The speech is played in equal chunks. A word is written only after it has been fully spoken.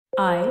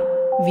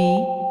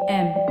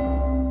IVM.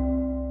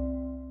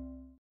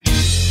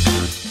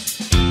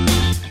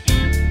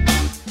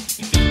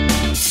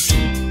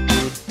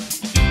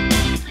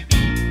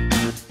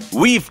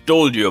 We've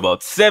told you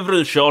about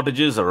several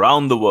shortages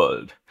around the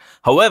world.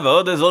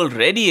 However, there's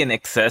already an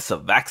excess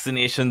of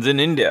vaccinations in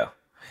India.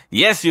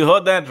 Yes, you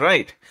heard that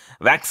right.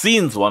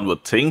 Vaccines, one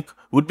would think,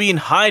 would be in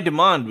high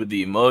demand with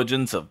the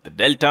emergence of the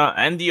Delta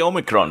and the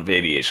Omicron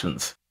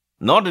variations.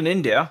 Not in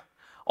India,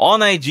 or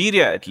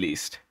Nigeria at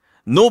least.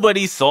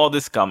 Nobody saw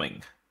this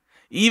coming.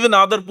 Even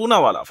Adar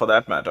Poonawalla, for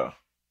that matter.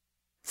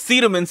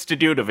 Serum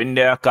Institute of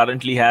India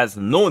currently has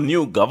no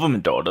new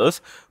government orders,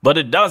 but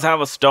it does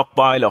have a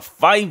stockpile of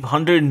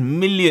 500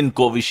 million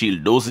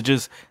Covishield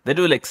dosages that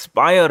will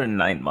expire in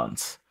 9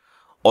 months.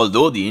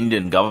 Although the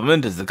Indian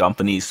government is the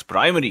company's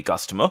primary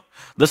customer,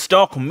 the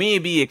stock may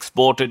be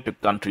exported to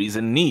countries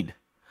in need.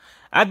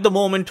 At the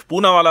moment,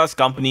 Poonawalla's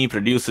company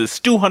produces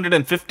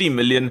 250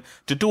 million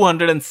to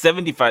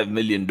 275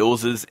 million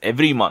doses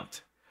every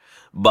month.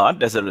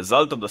 But as a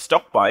result of the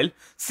stockpile,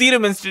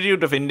 Serum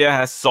Institute of India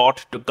has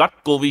sought to cut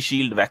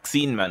Covishield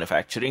vaccine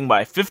manufacturing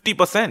by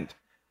 50%.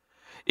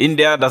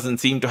 India doesn't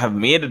seem to have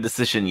made a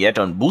decision yet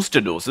on booster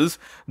doses,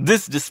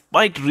 this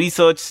despite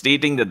research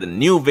stating that the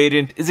new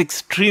variant is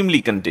extremely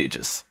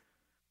contagious.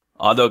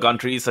 Other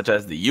countries such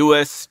as the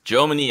US,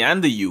 Germany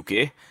and the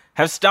UK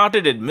have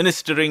started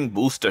administering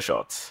booster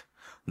shots.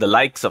 The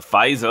likes of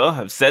Pfizer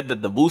have said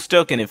that the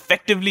booster can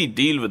effectively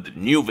deal with the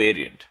new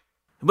variant.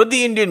 But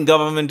the Indian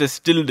government is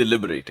still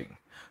deliberating.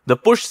 The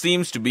push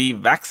seems to be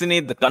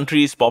vaccinate the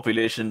country's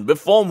population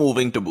before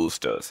moving to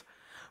boosters.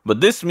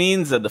 But this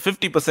means that the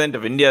 50%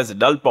 of India's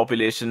adult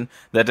population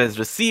that has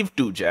received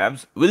 2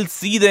 jabs will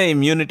see their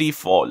immunity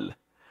fall.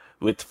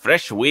 With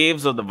fresh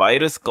waves of the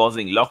virus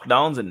causing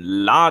lockdowns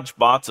in large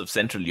parts of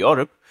Central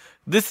Europe,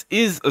 this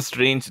is a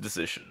strange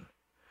decision.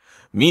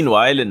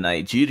 Meanwhile, in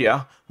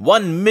Nigeria,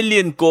 1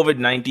 million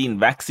COVID-19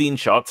 vaccine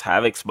shots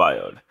have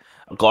expired.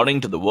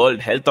 According to the World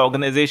Health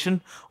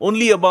Organization,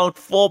 only about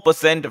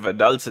 4% of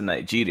adults in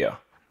Nigeria,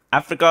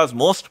 Africa's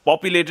most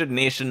populated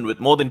nation with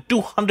more than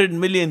 200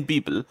 million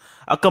people,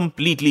 are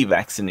completely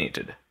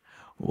vaccinated.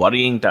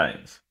 Worrying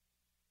times.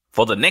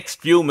 For the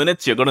next few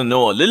minutes, you're going to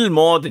know a little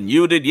more than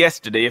you did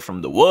yesterday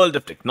from the world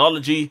of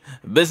technology,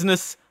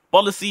 business,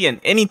 policy,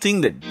 and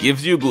anything that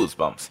gives you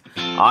goosebumps.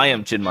 I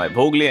am Chinmay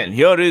Bhogle, and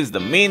here is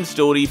the main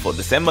story for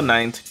December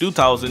 9th,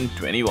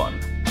 2021.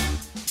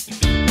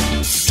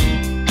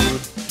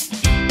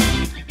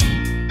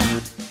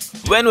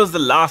 When was the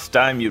last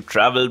time you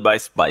traveled by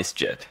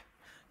SpiceJet?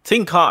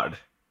 Think hard.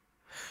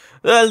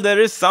 Well, there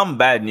is some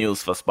bad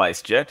news for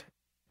SpiceJet.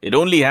 It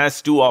only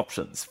has 2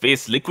 options: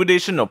 face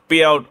liquidation or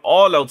pay out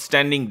all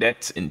outstanding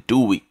debts in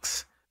 2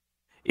 weeks.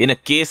 In a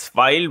case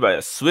filed by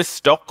a Swiss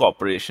stock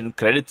corporation,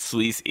 Credit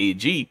Suisse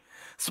AG,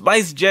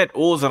 SpiceJet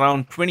owes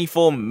around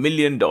 $24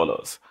 million.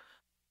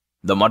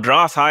 The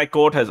Madras High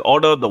Court has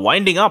ordered the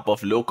winding up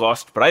of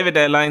low-cost private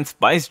airline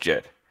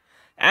SpiceJet,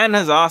 and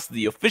has asked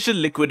the official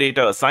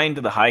liquidator assigned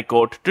to the High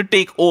Court to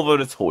take over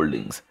its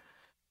holdings.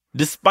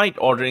 Despite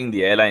ordering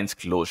the airline's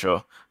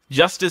closure,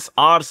 Justice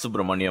R.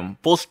 Subramaniam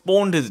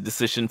postponed his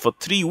decision for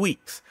 3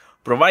 weeks,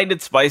 provided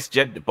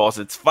SpiceJet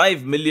deposits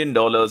 $5 million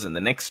in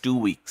the next 2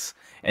 weeks,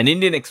 an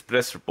Indian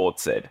Express report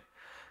said.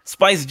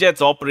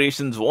 SpiceJet's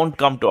operations won't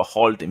come to a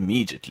halt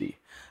immediately.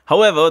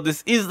 However,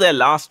 this is their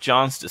last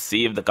chance to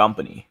save the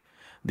company.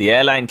 The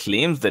airline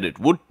claims that it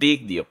would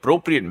take the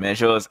appropriate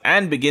measures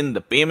and begin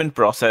the payment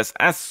process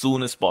as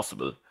soon as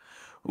possible.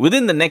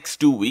 Within the next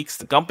 2 weeks,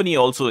 the company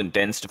also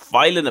intends to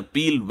file an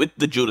appeal with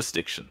the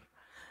jurisdiction.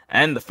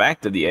 And the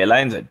fact that the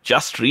airlines had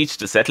just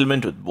reached a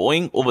settlement with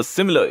Boeing over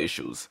similar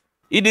issues.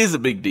 It is a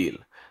big deal.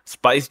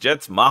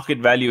 SpiceJet's market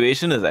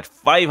valuation is at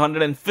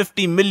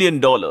 $550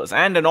 million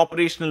and an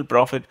operational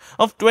profit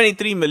of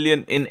 $23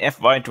 million in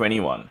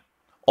FY21.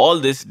 All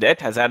this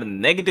debt has had a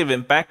negative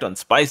impact on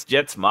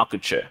SpiceJet's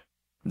market share.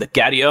 The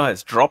carrier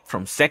has dropped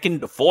from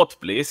 2nd to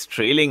 4th place,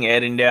 trailing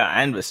Air India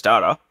and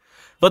Vistara.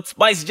 But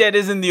SpiceJet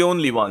isn't the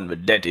only one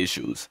with debt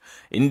issues.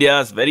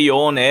 India's very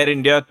own Air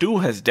India too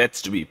has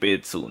debts to be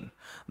paid soon.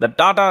 The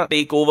Tata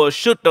takeover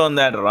should turn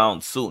that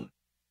around soon.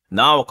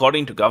 Now,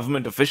 according to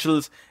government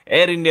officials,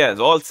 Air India is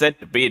all set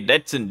to pay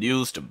debts and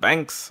dues to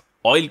banks,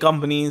 oil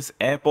companies,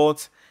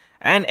 airports,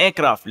 and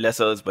aircraft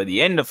lessors by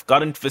the end of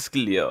current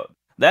fiscal year.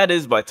 That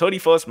is by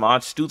 31st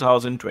March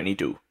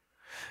 2022.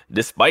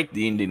 Despite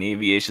the Indian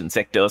aviation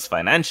sector's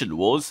financial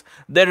woes,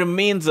 there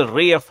remains a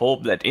ray of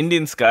hope that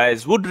Indian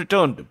skies would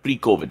return to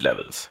pre-COVID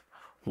levels.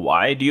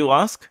 Why, do you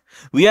ask?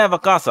 We have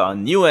Akasa, a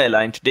new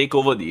airline, to take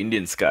over the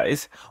Indian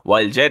skies,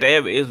 while Jet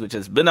Airways, which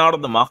has been out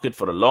of the market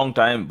for a long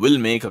time, will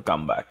make a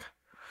comeback.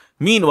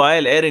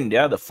 Meanwhile, Air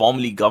India, the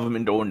formerly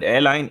government-owned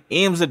airline,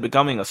 aims at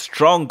becoming a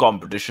strong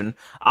competition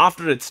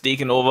after it's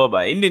taken over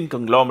by Indian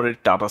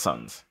conglomerate Tata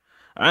Sons,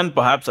 and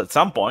perhaps at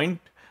some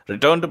point,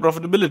 return to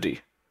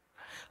profitability.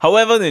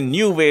 However, the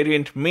new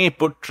variant may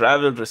put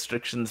travel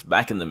restrictions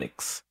back in the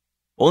mix.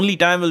 Only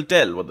time will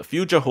tell what the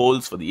future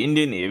holds for the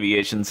Indian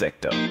aviation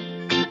sector.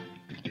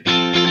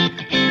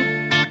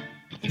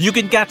 You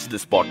can catch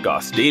this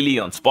podcast daily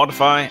on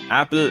Spotify,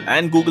 Apple,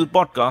 and Google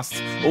Podcasts,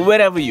 or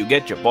wherever you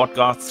get your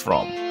podcasts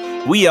from.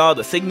 We are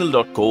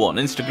thesignal.co on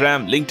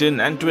Instagram,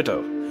 LinkedIn, and Twitter.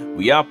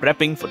 We are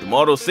prepping for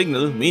tomorrow's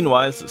signal,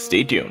 meanwhile, so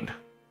stay tuned.